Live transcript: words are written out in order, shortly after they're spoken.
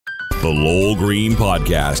The Lowell Green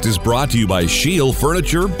Podcast is brought to you by Shield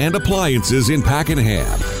Furniture and Appliances in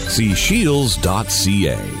Pakenham. See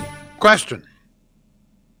shields.ca. Question.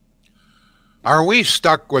 Are we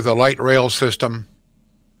stuck with a light rail system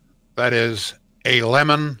that is a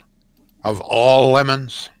lemon of all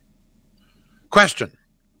lemons? Question.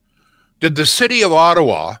 Did the city of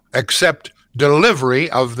Ottawa accept delivery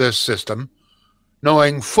of this system,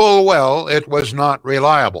 knowing full well it was not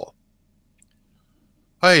reliable?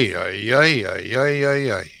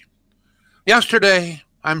 Yesterday,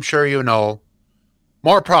 I'm sure you know,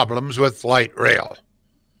 more problems with light rail.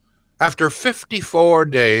 After 54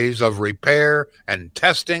 days of repair and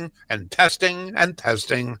testing,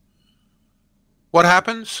 what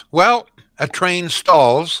happens? Well, a train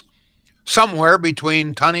stalls somewhere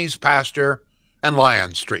between Tunney's Pasture and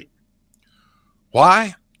Lyon Street.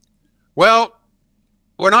 Why? Well,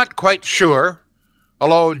 we're not quite sure,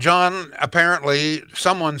 although, John, apparently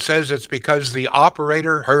someone says it's because the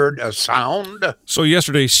operator heard a sound. So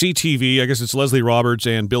yesterday, CTV, I guess it's Leslie Roberts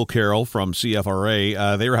and Bill Carroll from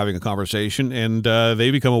CFRA, they were having a conversation, and they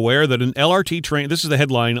become aware that an LRT train, this is the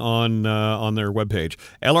headline on their webpage,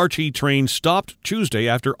 LRT train stopped Tuesday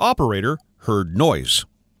after operator heard noise.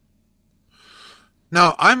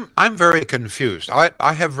 Now, I'm very confused.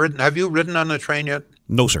 I have ridden. Have you ridden on the train yet?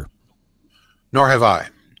 No, sir. Nor have I.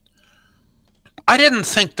 I didn't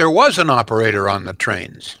think there was an operator on the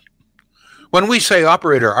trains. When we say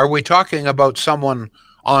operator, are we talking about someone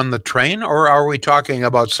on the train, or are we talking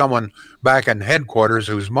about someone back in headquarters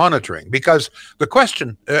who's monitoring? Because the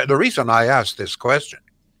question, the reason I asked this question,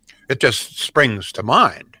 it just springs to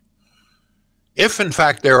mind. If, in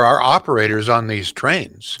fact, there are operators on these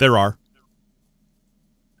trains. There are.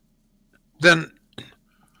 Then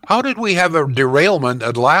how did we have a derailment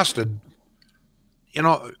that lasted,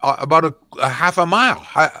 about a half a mile?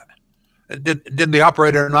 Did the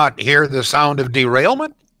operator not hear the sound of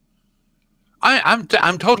derailment? I'm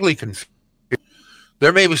totally confused.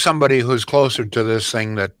 There may be somebody who's closer to this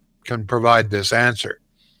thing that can provide this answer.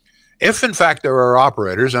 If, in fact, there are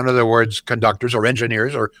operators, in other words, conductors or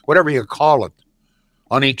engineers or whatever you call it,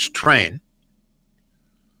 on each train,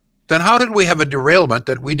 then how did we have a derailment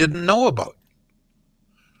that we didn't know about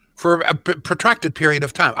for a protracted period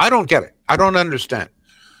of time? I don't get it. I don't understand.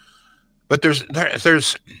 But there's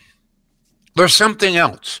something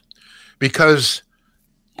else, because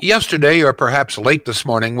yesterday, or perhaps late this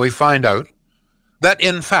morning, we find out that,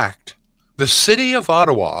 in fact, the city of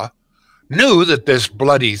Ottawa knew that this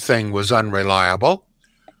bloody thing was unreliable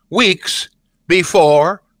weeks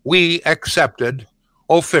before we accepted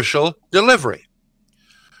official delivery.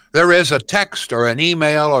 There is a text or an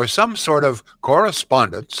email or some sort of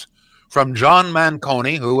correspondence from John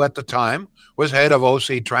Manconi, who at the time was head of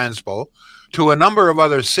OC Transpo, to a number of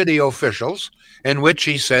other city officials, in which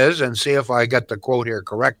he says, and see if I get the quote here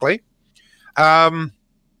correctly,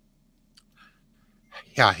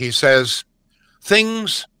 he says,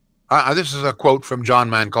 things, this is a quote from John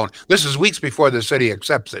Manconi. This is weeks before the city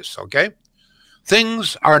accepts this, okay?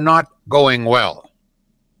 Things are not going well.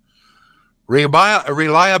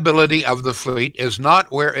 Reliability of the fleet is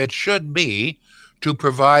not where it should be to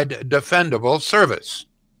provide defendable service.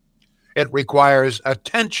 It requires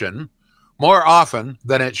attention more often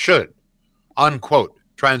than it should. Unquote.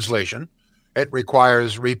 Translation, it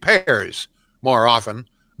requires repairs more often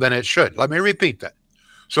than it should. Let me repeat that.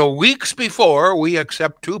 So weeks before we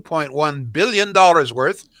accept $2.1 billion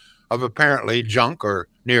worth of apparently junk or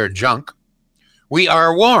near junk, we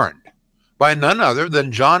are warned by none other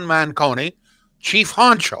than John Manconi, chief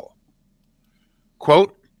honcho.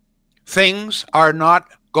 Quote, things are not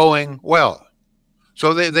going well.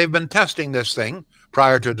 So they've been testing this thing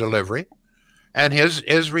prior to delivery. And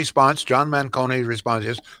his response, John Manconi's response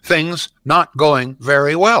is, things not going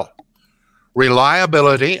very well.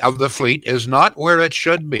 Reliability of the fleet is not where it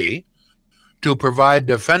should be to provide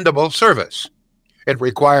defendable service. It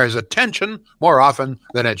requires attention more often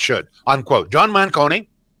than it should. Unquote. John Manconi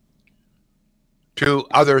to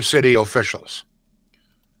other city officials.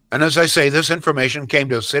 And as I say, this information came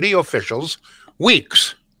to city officials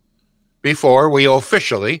weeks before we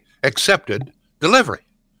officially accepted delivery.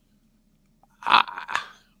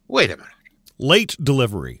 Wait a minute. Late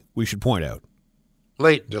delivery, we should point out.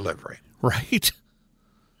 Late delivery. Right.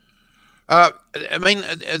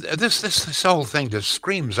 This whole thing just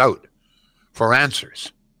screams out for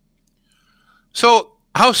answers. So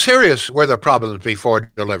how serious were the problems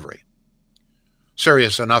before delivery?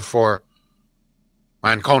 Serious enough for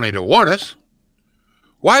Manconi to warn us.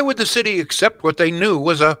 Why would the city accept what they knew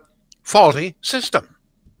was a faulty system?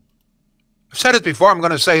 I've said it before, I'm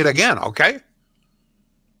going to say it again, okay?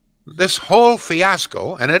 This whole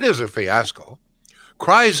fiasco, and it is a fiasco,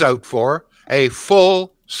 cries out for a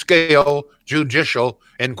full-scale judicial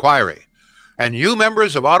inquiry. And you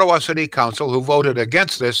members of Ottawa City Council who voted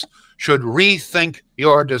against this should rethink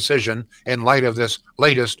your decision in light of this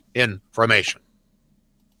latest information.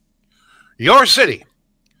 Your city,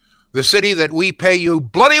 the city that we pay you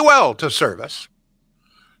bloody well to service,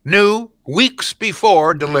 knew weeks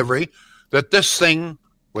before delivery that this thing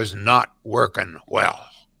was not working well.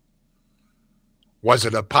 Was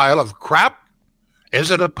it a pile of crap?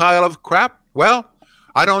 Is it a pile of crap? Well,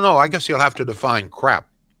 I don't know. I guess you'll have to define crap.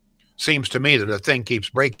 Seems to me that the thing keeps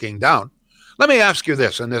breaking down. Let me ask you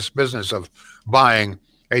this in this business of buying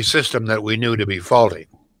a system that we knew to be faulty.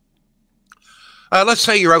 Let's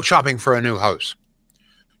say you're out shopping for a new house.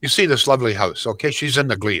 You see this lovely house, okay? She's in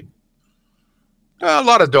the Glebe. A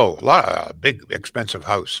lot of dough, a big, expensive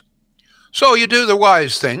house. So you do the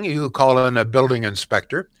wise thing. You call in a building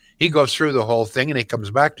inspector. He goes through the whole thing, and he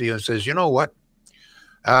comes back to you and says, you know what?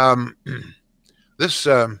 Things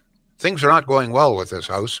are not going well with this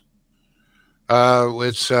house.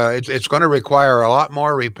 It's going to require a lot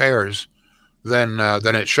more repairs than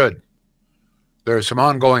it should. There's some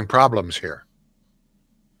ongoing problems here.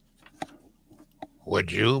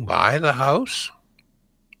 Would you buy the house?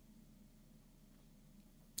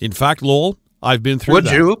 In fact, Lowell, I've been through that.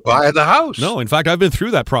 Would you buy the house? No, in fact, I've been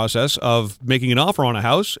through that process of making an offer on a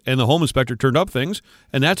house, and the home inspector turned up things,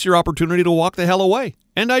 and that's your opportunity to walk the hell away.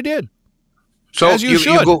 And I did. So as you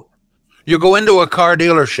should. You go into a car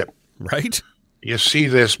dealership. Right. You see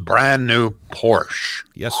this brand new Porsche.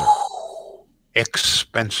 Yes, sir.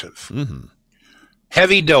 Expensive. Mm-hmm.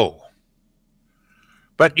 Heavy dough.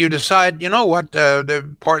 But you decide, you know what,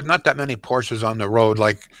 not that many Porsches on the road.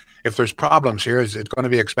 Like, if there's problems here, it's going to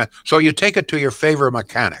be expensive. So you take it to your favorite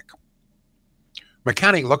mechanic.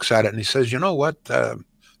 Mechanic looks at it and he says, you know what,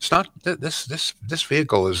 it's not this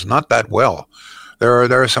vehicle is not that well. There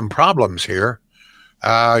are some problems here.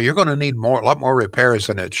 You're going to need a lot more repairs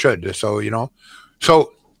than it should. So,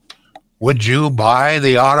 so would you buy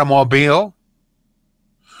the automobile?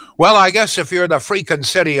 Well, I guess if you're the freaking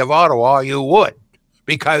city of Ottawa, you would,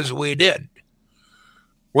 because we did.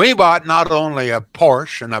 We bought not only a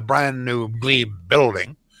Porsche and a brand new Glebe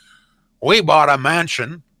building, we bought a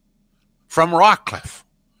mansion from Rockcliffe,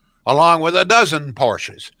 along with a dozen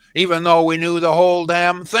Porsches, even though we knew the whole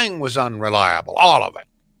damn thing was unreliable, all of it.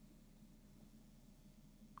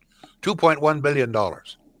 $2.1 billion.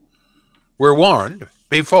 We're warned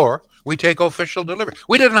before we take official delivery.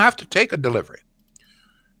 We didn't have to take a delivery.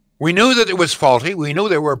 We knew that it was faulty. We knew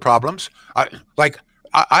there were problems. I'd like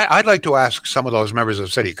to ask some of those members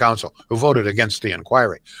of City Council who voted against the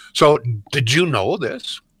inquiry. So, did you know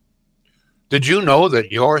this? Did you know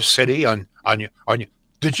that your city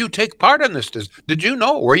did you take part in this? Did you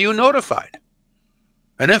know? Were you notified?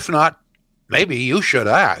 And if not, maybe you should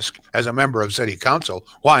ask as a member of City Council.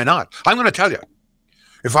 Why not? I'm going to tell you,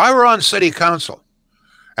 if I were on City Council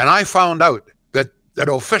and I found out that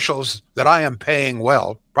officials that I am paying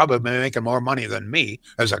well, probably making more money than me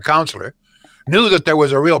as a councillor, knew that there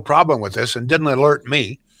was a real problem with this and didn't alert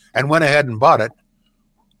me and went ahead and bought it,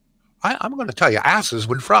 I'm going to tell you, asses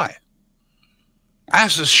would fry.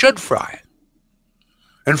 Asses should fry.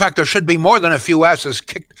 In fact, there should be more than a few asses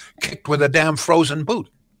kicked with a damn frozen boot.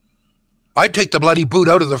 I'd take the bloody boot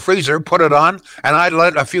out of the freezer, put it on, and I'd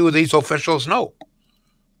let a few of these officials know.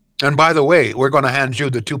 And by the way, we're going to hand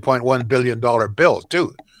you the $2.1 billion bill,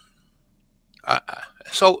 too.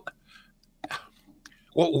 So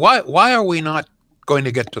why are we not going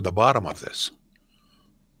to get to the bottom of this?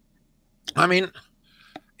 I mean,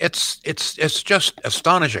 it's just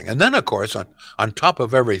astonishing. And then, of course, on top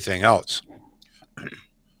of everything else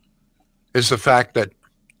is the fact that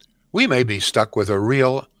we may be stuck with a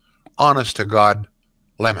real, honest-to-God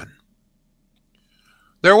lemon.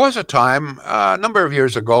 There was a time, a number of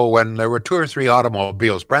years ago, when there were 2 or 3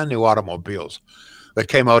 automobiles, brand new automobiles, that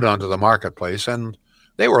came out onto the marketplace, and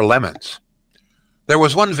they were lemons. There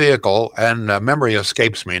was one vehicle, and memory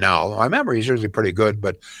escapes me now. My memory is usually pretty good,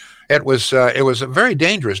 but it was very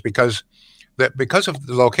dangerous because of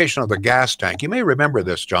the location of the gas tank. You may remember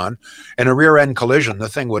this, John. In a rear-end collision, the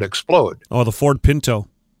thing would explode. Oh, the Ford Pinto.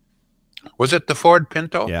 Was it the Ford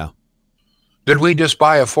Pinto? Yeah. Did we just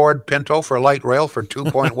buy a Ford Pinto for light rail for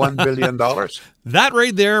 $2.1 billion? That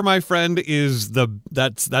right there, my friend, is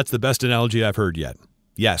that's the best analogy I've heard yet.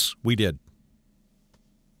 Yes, we did.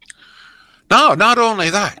 No, not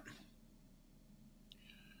only that,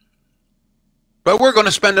 but we're going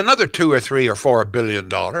to spend another $2 or $3 or $4 billion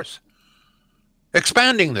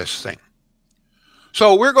expanding this thing.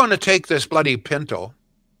 So we're going to take this bloody Pinto,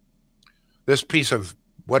 this piece of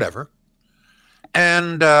whatever.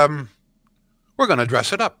 And we're going to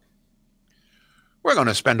dress it up. We're going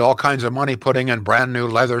to spend all kinds of money putting in brand new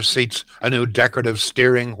leather seats, a new decorative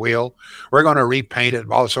steering wheel. We're going to repaint it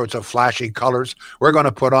all sorts of flashy colors. We're going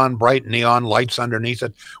to put on bright neon lights underneath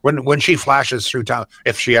it. When she flashes through town,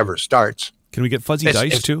 if she ever starts. Can we get fuzzy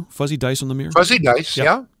dice too? Fuzzy dice on the mirror? Fuzzy dice,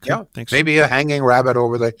 Yep. yeah. Thanks. Maybe a hanging rabbit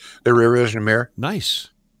over the rear vision mirror. Nice.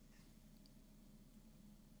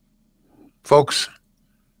 Folks,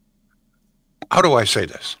 how do I say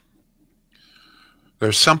this?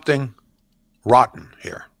 There's something rotten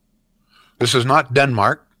here. This is not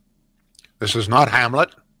Denmark. This is not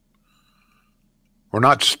Hamlet. We're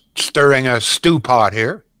not stirring a stew pot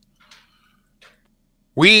here.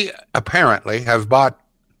 We apparently have bought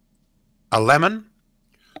a lemon.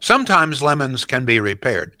 Sometimes lemons can be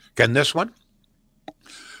repaired. Can this one?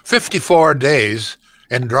 54 days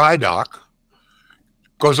in dry dock.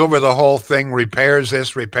 Goes over the whole thing, repairs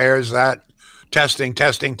this, repairs that, testing.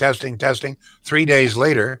 3 days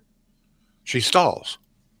later, she stalls.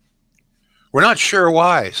 We're not sure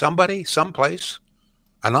why. Somebody, someplace,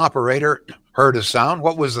 an operator heard a sound.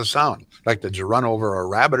 What was the sound? Like, did you run over a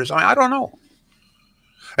rabbit or something? I don't know.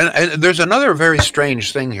 And there's another very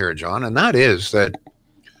strange thing here, John, and that is that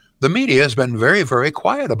the media has been very, very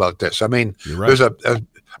quiet about this. I mean, You're right. There's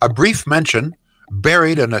a brief mention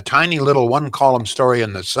buried in a tiny little one-column story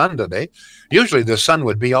in the Sun today. Usually the Sun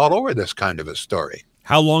would be all over this kind of a story.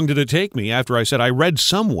 How long did it take me after I said I read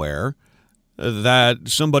somewhere that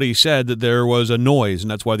somebody said that there was a noise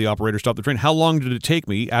and that's why the operator stopped the train? How long did it take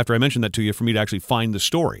me after I mentioned that to you for me to actually find the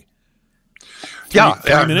story?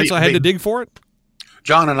 Three minutes I had to dig for it?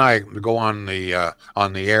 John and I go on the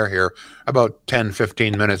air here about 10,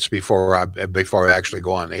 15 minutes before I actually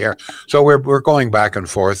go on the air. So we're going back and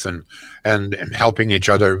forth and helping each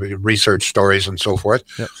other research stories and so forth.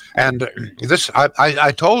 Yep. And this,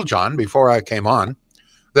 I told John before I came on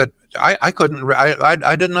that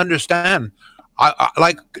I didn't understand.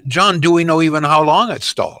 Like, John, do we know even how long it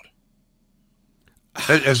stalled?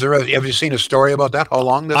 Have you seen a story about that? How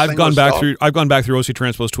long this I've thing gone was back stalled? I've gone back through OC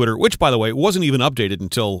Transpo's Twitter, which, by the way, wasn't even updated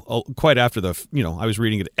until quite after I was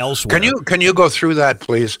reading it elsewhere. Can you go through that,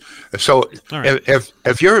 please? So, right.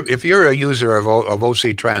 if you're a user of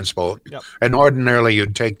OC Transpo, Yep. and ordinarily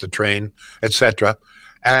you'd take the train, etc.,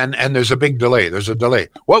 and there's a big delay. There's a delay.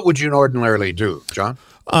 What would you ordinarily do, John?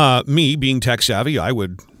 Me being tech savvy,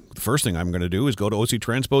 the first thing I'm going to do is go to OC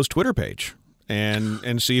Transpo's Twitter page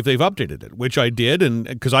and see if they've updated it, which I did, and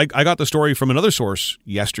because I got the story from another source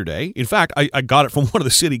yesterday. In fact, I got it from one of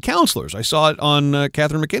the city councilors. I saw it on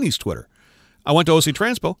Catherine McKinney's Twitter. I went to OC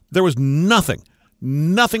Transpo. There was nothing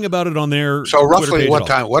about it on their So roughly Twitter page what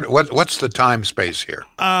at all. time? What's the time space here?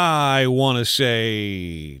 I want to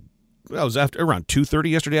say that was around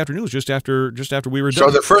 2:30 yesterday afternoon. It was just after we were done.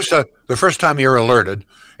 So the first time you're alerted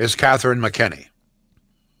is Catherine McKinney.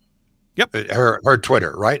 Yep. Her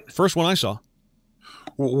Twitter, right? First one I saw.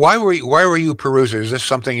 Why were you perusing? Is this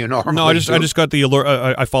something you normally No, I do? just got the alert.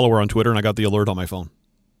 I follow her on Twitter, and I got the alert on my phone.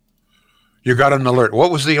 You got an alert.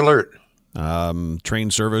 What was the alert?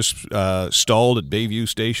 Train service stalled at Bayview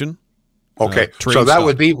Station. Okay, train so that stop.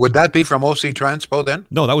 would that be from OC Transpo then?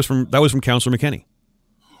 No, that was from Councillor McKinney.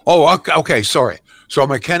 Oh, okay, sorry. So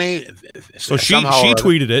McKinney. So she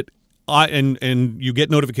tweeted it. And you get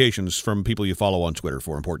notifications from people you follow on Twitter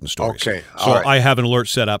for important stories. Okay, So all right. I have an alert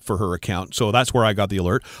set up for her account. So that's where I got the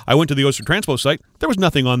alert. I went to the OC Transpo site. There was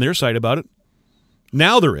nothing on their site about it.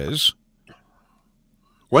 Now there is.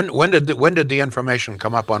 When did the information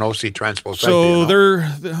come up on OC Transpo site?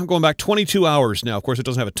 So I'm going back 22 hours now. Of course, it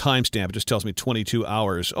doesn't have a timestamp. It just tells me 22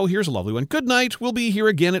 hours. Oh, here's a lovely one. Good night. We'll be here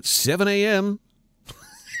again at 7 a.m.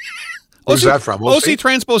 Who's that from? OC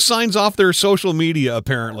Transpo signs off their social media,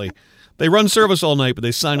 apparently. They run service all night, but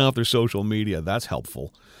they sign off their social media. That's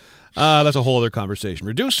helpful. That's a whole other conversation.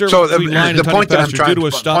 Reduced service So, between line the and point that I'm Pasture trying due to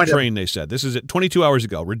a to stop point out- train, they said. This is at 22 hours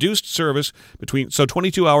ago. Reduced service between... So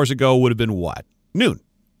 22 hours ago would have been what? Noon.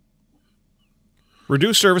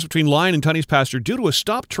 Reduced service between Line and Tunney's Pasture due to a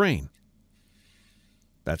stopped train.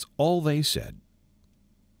 That's all they said.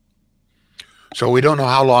 So we don't know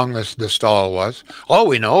how long the stall was. All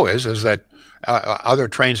we know is that other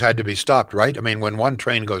trains had to be stopped, right? I mean, when one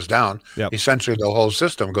train goes down, Yep. essentially the whole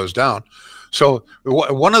system goes down. So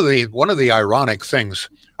one of the ironic things,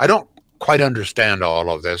 I don't quite understand all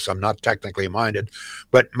of this. I'm not technically minded,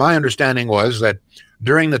 but my understanding was that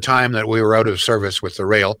during the time that we were out of service with the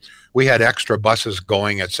rail, we had extra buses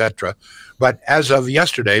going, etc. But as of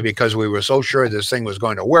yesterday, because we were so sure this thing was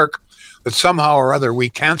going to work, that somehow or other we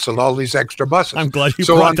canceled all these extra buses. I'm glad you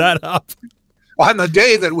So brought that up. on the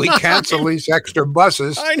day that we cancel these extra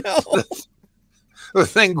buses, I know. the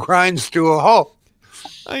thing grinds to a halt.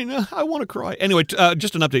 I know. I want to cry. Anyway,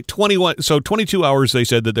 just an update. 22 hours, they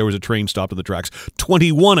said that there was a train stopped on the tracks.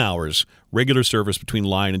 21 hours, regular service between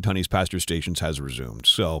Lyon and Tunney's Pasture stations has resumed.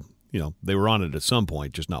 So, they were on it at some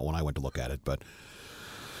point, just not when I went to look at it. But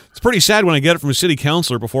it's pretty sad when I get it from a city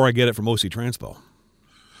councilor before I get it from OC Transpo.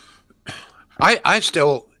 I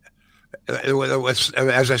still,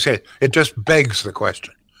 as I said, it just begs the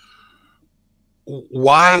question.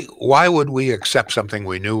 Why would we accept something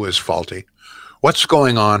we knew was faulty? What's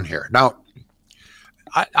going on here? Now,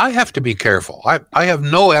 I have to be careful. I have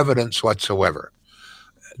no evidence whatsoever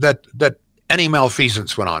that any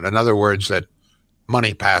malfeasance went on. In other words, that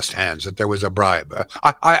money passed hands, that there was a bribe.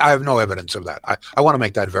 I have no evidence of that. I want to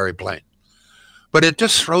make that very plain. But it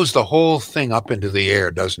just throws the whole thing up into the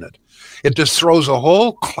air, doesn't it? It just throws a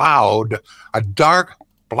whole cloud, a dark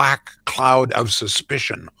black cloud of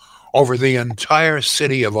suspicion over the entire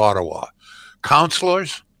city of Ottawa.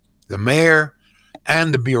 Councillors, the mayor,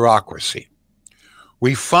 and the bureaucracy.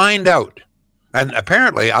 We find out, and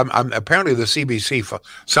apparently the CBC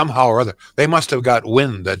somehow or other, they must have got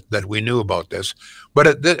wind that we knew about this.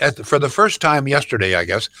 But for the first time yesterday, I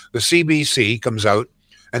guess, the CBC comes out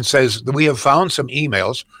and says that we have found some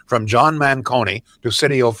emails from John Manconi to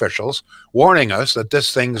city officials warning us that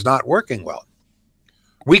this thing's not working well,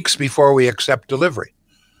 weeks before we accept delivery.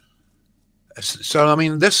 So, I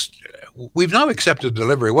mean, we've now accepted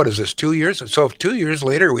delivery. What is this, 2 years? So if 2 years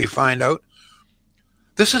later we find out,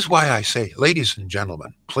 this is why I say, ladies and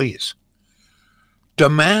gentlemen, please,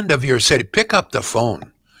 demand of your city, pick up the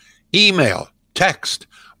phone, email, text,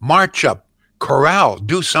 march up, corral,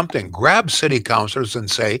 do something, grab city councillors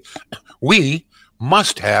and say, we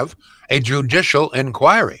must have a judicial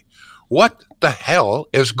inquiry. What the hell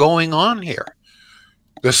is going on here?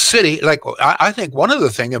 The city, I think one of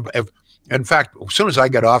the things, in fact, as soon as I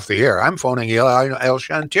get off the air, I'm phoning Eli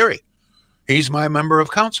El-Shantiri. He's my member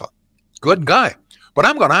of council. Good guy. But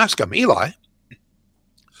I'm going to ask him, Eli,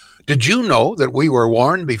 did you know that we were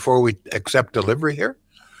warned before we accept delivery here?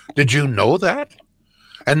 Did you know that?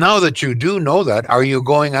 And now that you do know that, are you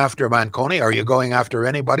going after Manconi? Are you going after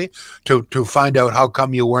anybody to find out how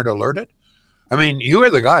come you weren't alerted? I mean, you are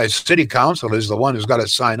the guy. City council is the one who's got to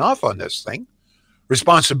sign off on this thing.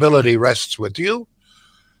 Responsibility rests with you.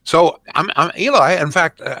 So I'm Eli. In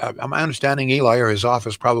fact, my understanding Eli or his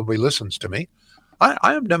office probably listens to me.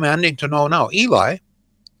 I am demanding to know now, Eli,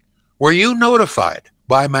 were you notified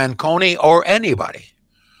by Manconi or anybody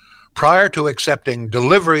prior to accepting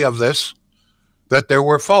delivery of this that there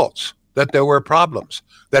were faults, that there were problems,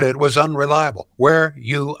 that it was unreliable? Were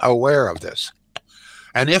you aware of this?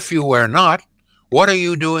 And if you were not, what are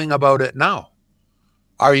you doing about it now?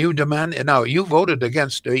 Are you demanding? Now, you voted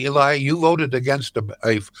against, Eli, you voted against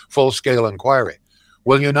a full-scale inquiry.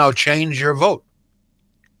 Will you now change your vote?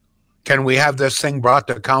 Can we have this thing brought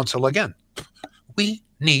to council again? We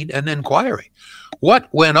need an inquiry. What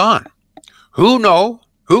went on? Who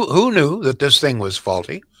knew that this thing was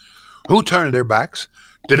faulty? Who turned their backs?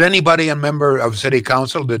 Did anybody, a member of city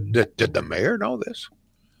council, did the mayor know this?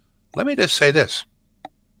 Let me just say this.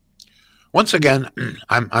 Once again,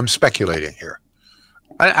 I'm speculating here.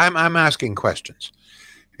 I'm asking questions.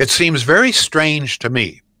 It seems very strange to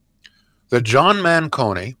me that John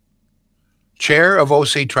Manconi, chair of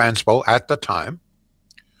OC Transpo at the time,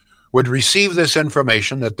 would receive this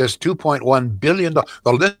information that this $2.1 billion,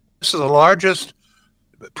 this is the largest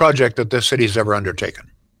project that this city's ever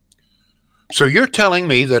undertaken. So you're telling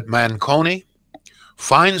me that Manconi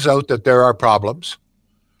finds out that there are problems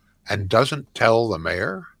and doesn't tell the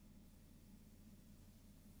mayor?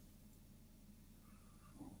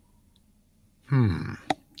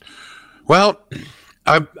 Well,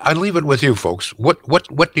 I leave it with you folks.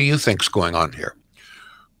 What do you think's going on here?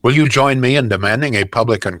 Will you join me in demanding a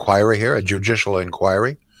public inquiry here, a judicial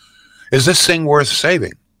inquiry? Is this thing worth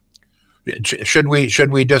saving? Should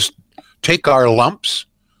we just take our lumps?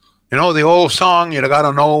 You know, the old song, you got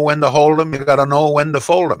to know when to hold them, you got to know when to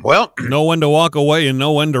fold them. Well, know when to walk away and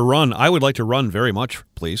know when to run. I would like to run very much,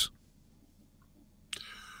 please.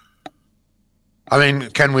 I mean,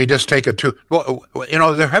 can we just take it to, well, you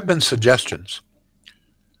know, there have been suggestions.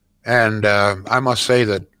 And I must say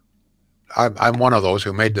that I'm one of those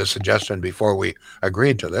who made the suggestion before we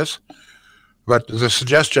agreed to this. But the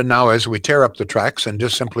suggestion now is we tear up the tracks and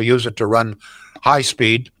just simply use it to run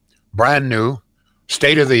high-speed, brand-new,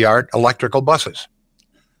 state-of-the-art electrical buses,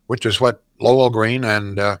 which is what Lowell Green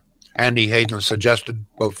and Andy Hayden suggested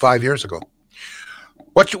about 5 years ago.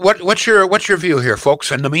 What's your view here,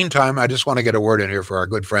 folks? In the meantime, I just want to get a word in here for our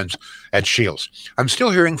good friends at Shields. I'm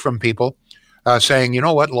still hearing from people saying, you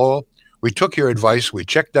know what, Lowell, We took your advice. We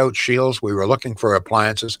checked out Shields. We were looking for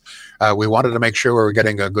appliances. We wanted to make sure we were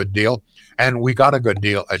getting a good deal, and we got a good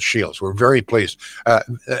deal at Shields. We're very pleased.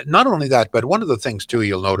 Not only that, but one of the things, too,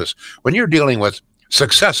 you'll notice, when you're dealing with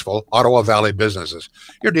successful Ottawa Valley businesses,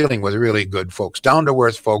 you're dealing with really good folks,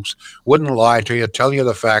 down-to-earth folks, wouldn't lie to you, tell you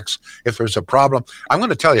the facts. If there's a problem, I'm going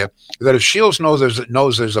to tell you that if Shields knows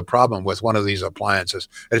there's a problem with one of these appliances,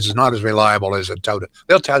 it's not as reliable as it's touted,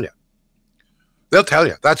 they'll tell you. They'll tell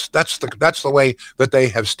you. That's the way that they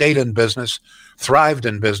have stayed in business, thrived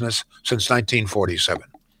in business since 1947.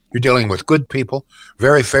 You're dealing with good people,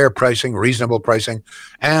 very fair pricing, reasonable pricing,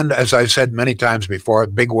 and as I've said many times before,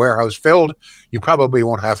 big warehouse filled, you probably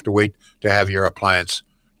won't have to wait to have your appliance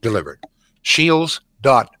delivered.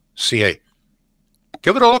 Shields.ca.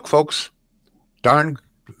 Give it a look, folks. Darn,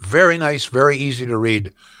 very nice, very easy to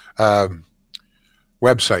read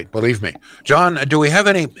website, believe me. John, do we have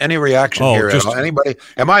any reaction here? Anybody?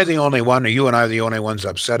 Am I the only one? Are you and I the only ones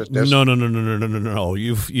upset at this? No.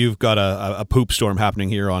 You've got a poop storm happening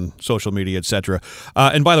here on social media, etc.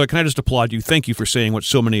 And by the way, can I just applaud you? Thank you for saying what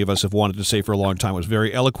so many of us have wanted to say for a long time. It was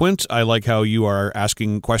very eloquent. I like how you are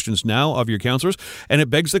asking questions now of your counselors, and it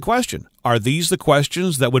begs the question: are these the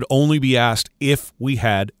questions that would only be asked if we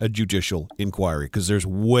had a judicial inquiry? Because there's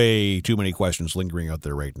way too many questions lingering out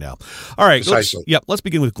there right now. All right, let's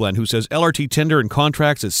begin with Glenn, who says LRT tender and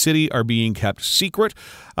contracts at City are being kept secret.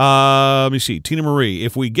 Let me see. Tina Marie,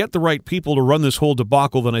 if we get the right people to run this whole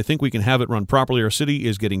debacle, then I think we can have it run properly. Our city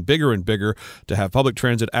is getting bigger and bigger. To have public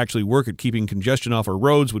transit actually work at keeping congestion off our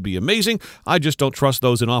roads would be amazing. I just don't trust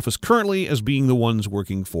those in office currently as being the ones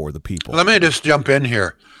working for the people. Let me just jump in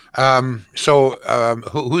here. Who's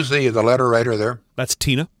the letter writer there? That's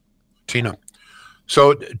Tina. Tina.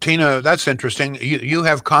 So, Tina, that's interesting. You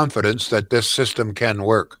have confidence that this system can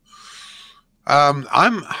work. I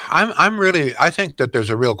think that there's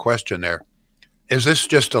a real question there. Is this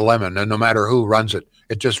just a lemon, and no matter who runs it,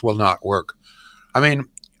 it just will not work? I mean,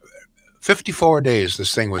 54 days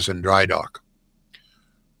this thing was in dry dock.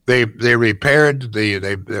 They repaired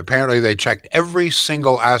apparently they checked every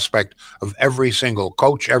single aspect of every single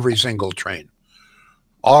coach, every single train.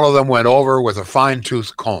 All of them went over with a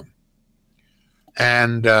fine-tooth comb.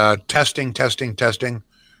 And testing,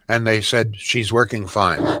 and they said she's working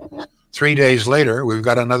fine. 3 days later, we've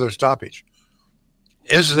got another stoppage.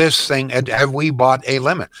 Is this thing, have we bought a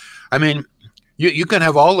lemon? I mean, you can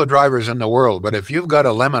have all the drivers in the world, but if you've got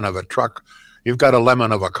a lemon of a truck, you've got a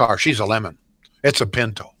lemon of a car. She's a lemon. It's a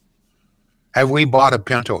Pinto. Have we bought a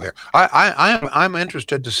Pinto here? I'm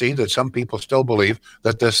interested to see that some people still believe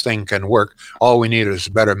that this thing can work. All we need is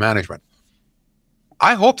better management.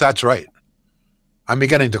 I hope that's right. I'm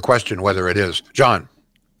beginning to question whether it is. John.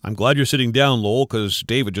 I'm glad you're sitting down, Lowell, because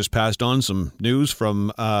David just passed on some news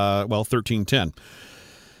from, 1310.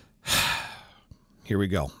 Here we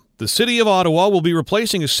go. The City of Ottawa will be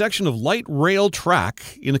replacing a section of light rail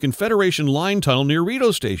track in the Confederation Line Tunnel near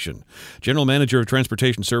Rideau Station. General Manager of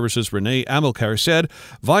Transportation Services Renee Amilcar said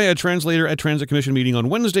via a translator at Transit Commission meeting on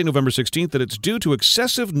Wednesday, November 16th, that it's due to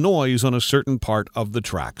excessive noise on a certain part of the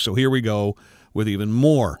track. So here we go with even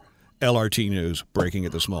more LRT news breaking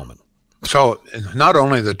at this moment. So not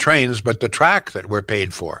only the trains, but the track that we're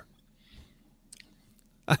paid for.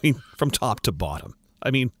 I mean, from top to bottom.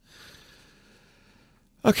 I mean,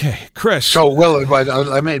 okay, Chris. So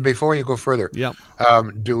before you go further,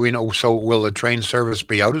 do we know, so will the train service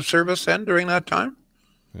be out of service then during that time?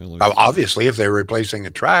 Well, obviously, if they're replacing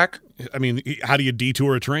a track. I mean, how do you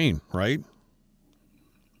detour a train, right?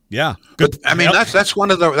 Yeah, good. But, I mean, that's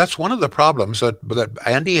one of the problems that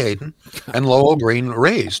Andy Hayden and Lowell Green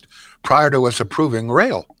raised prior to us approving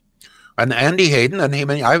rail. And Andy Hayden, and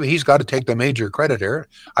he's got to take the major credit here.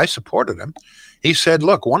 I supported him. He said,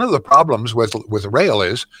 "Look, one of the problems with rail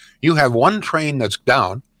is you have one train that's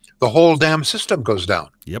down, the whole damn system goes down.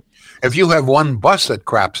 Yep. If you have one bus that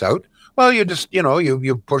craps out, well, you just,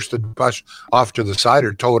 you push the bus off to the side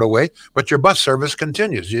or tow it away, but your bus service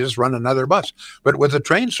continues. You just run another bus. But with a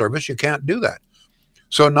train service, you can't do that.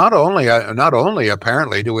 So not only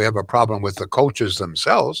apparently do we have a problem with the coaches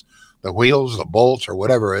themselves, the wheels, the bolts, or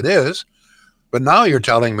whatever it is, but now you're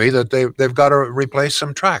telling me that they've got to replace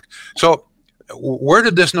some track. So where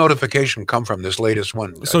did this notification come from, this latest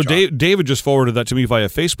one? So David just forwarded that to me via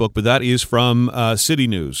Facebook, but that is from City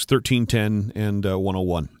News, 1310 and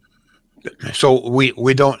 101. So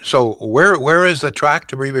we don't. So where is the track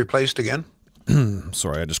to be replaced again?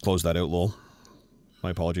 Sorry, I just closed that out, Lowell.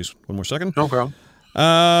 My apologies. One more second. No problem.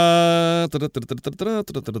 Rideau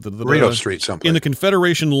Street, someplace. In the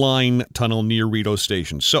Confederation Line Tunnel near Rideau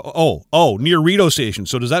Station. So, near Rideau Station.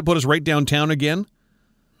 So does that put us right downtown again?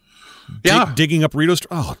 Yeah. Digging up Rideau Street.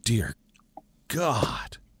 Oh, dear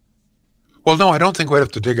God. Well, no, I don't think we'd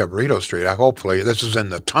have to dig up Rideau Street. Hopefully, this is in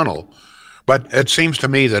the tunnel. But it seems to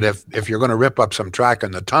me that if you're going to rip up some track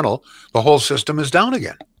in the tunnel, the whole system is down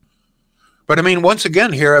again. But I mean, once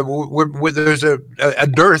again, here there's a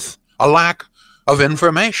dearth, a lack of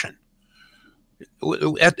information.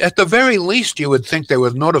 At the very least, you would think they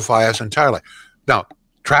would notify us entirely. Now,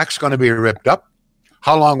 track's going to be ripped up.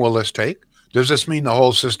 How long will this take? Does this mean the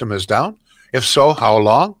whole system is down? If so, how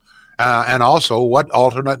long? And also, what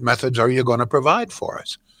alternate methods are you going to provide for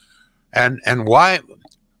us? And why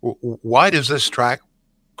does this track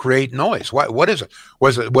create noise? What is it?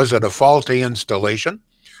 Was it a faulty installation?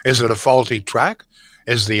 Is it a faulty track?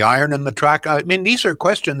 Is the iron in the track? I mean, these are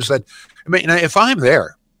questions that, I mean, if I'm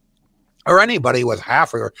there, or anybody with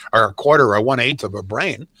half or a quarter or 1/8 of a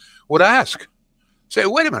brain would ask, say,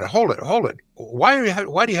 wait a minute, hold it. Why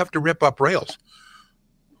do you have to rip up rails?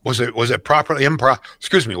 Was it improperly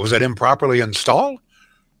installed?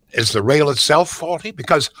 Is the rail itself faulty?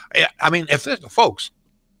 Because I mean, if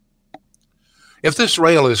this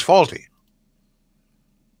rail is faulty,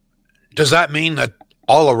 does that mean that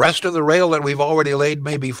all the rest of the rail that we've already laid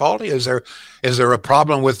may be faulty? Is there a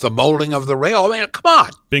problem with the molding of the rail? I mean, come on.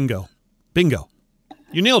 Bingo.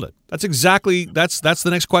 You nailed it. That's the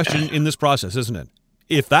next question in this process, isn't it?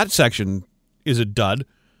 If that section is a dud,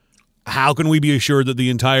 how can we be assured that the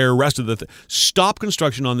entire rest of the stop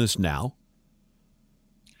construction on this now?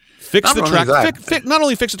 Fix the track. Not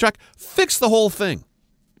only fix the track, fix the whole thing.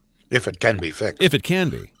 If it can be fixed. If it can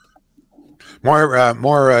be. More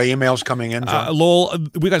emails coming in, John? Lowell,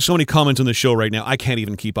 we got so many comments on the show right now. I can't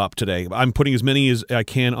even keep up today. I'm putting as many as I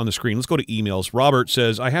can on the screen. Let's go to emails. Robert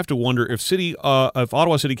says, I have to wonder if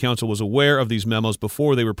Ottawa City Council was aware of these memos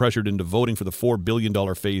before they were pressured into voting for the $4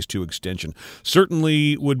 billion Phase 2 extension.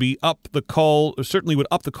 Certainly would up the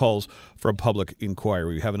calls for a public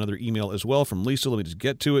inquiry. We have another email as well from Lisa. Let me just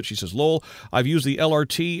get to it. She says, Lowell, I've used the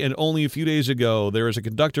LRT, and only a few days ago there is a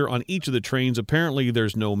conductor on each of the trains. Apparently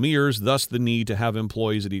there's no mirrors, thus the need to have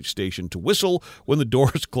employees at each station to whistle when the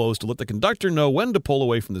doors close to let the conductor know when to pull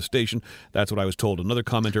away from the station. That's what I was told. Another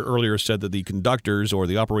commenter earlier said that the conductors or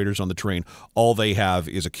the operators on the train, all they have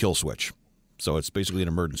is a kill switch. So it's basically an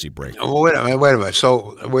emergency brake. Oh, wait a minute.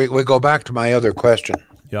 So we go back to my other question.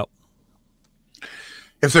 Yep.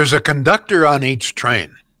 If there's a conductor on each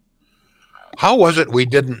train, how was it we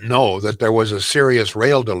didn't know that there was a serious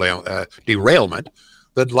rail derailment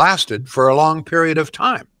that lasted for a long period of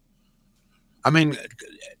time? I mean,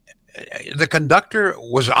 the conductor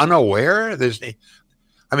was unaware.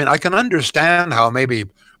 I can understand how maybe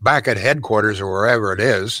back at headquarters or wherever it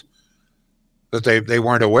is that they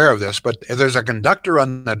weren't aware of this. But if there's a conductor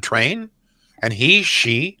on the train and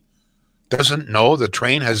she doesn't know the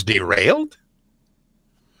train has derailed,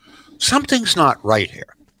 something's not right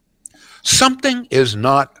here. Something is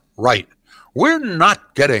not right. We're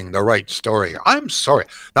not getting the right story. I'm sorry.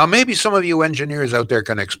 Now, maybe some of you engineers out there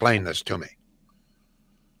can explain this to me.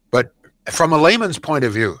 But from a layman's point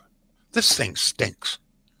of view, this thing stinks.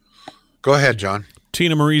 Go ahead, John.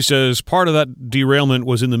 Tina Marie says, part of that derailment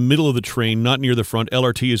was in the middle of the train, not near the front.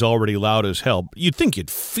 LRT is already loud as hell. You'd think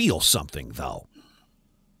you'd feel something, though.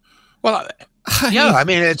 Well, yeah, I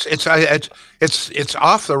mean, it's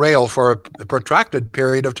off the rail for a protracted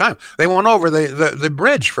period of time. They went over the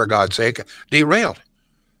bridge, for God's sake, derailed.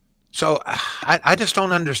 So I just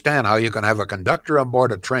don't understand how you can have a conductor on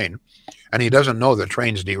board a train and he doesn't know the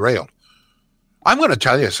train's derailed. I'm going to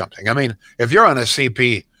tell you something. I mean, if you're on a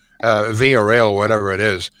CP Via Rail, whatever it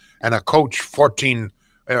is, and a coach 14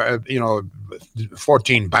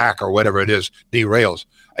 back or whatever it is derails,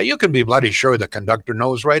 you can be bloody sure the conductor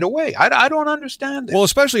knows right away. I don't understand it. Well,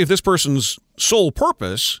 especially if this person's sole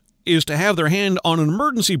purpose is to have their hand on an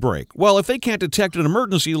emergency brake. Well, if they can't detect an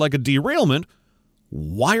emergency like a derailment,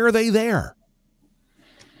 why are they there?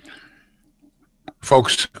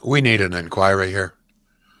 Folks, we need an inquiry here.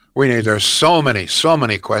 There's so many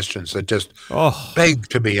questions that just beg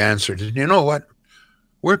to be answered. And you know what?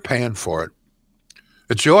 We're paying for it.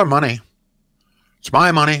 It's your money. It's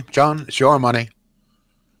my money, John. It's your money.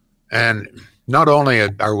 And not only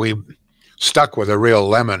are we stuck with a real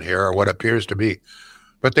lemon here, or what appears to be,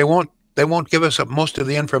 but they won't give us most of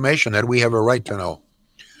the information that we have a right to know.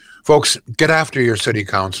 Folks, get after your city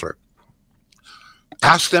councilor.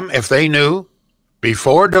 Ask them if they knew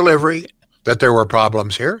before delivery that there were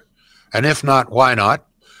problems here, and if not, why not?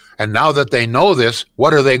 And now that they know this,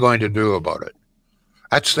 what are they going to do about it?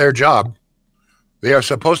 That's their job. They are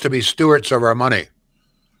supposed to be stewards of our money.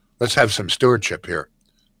 Let's have some stewardship here.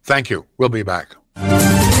 Thank you. We'll be back.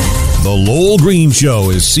 The Lowell Green Show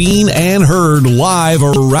is seen and heard live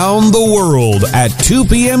around the world at 2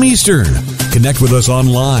 p.m. Eastern Connect with us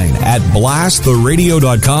online at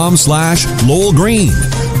blasttheradio.com/Lowell Green.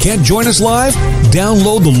 Can't join us live?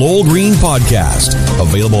 Download the Lowell Green podcast.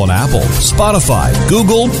 Available on Apple, Spotify,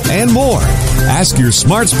 Google, and more. Ask your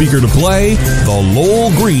smart speaker to play the Lowell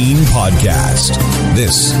Green podcast.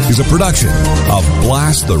 This is a production of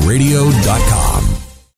BlastTheRadio.com.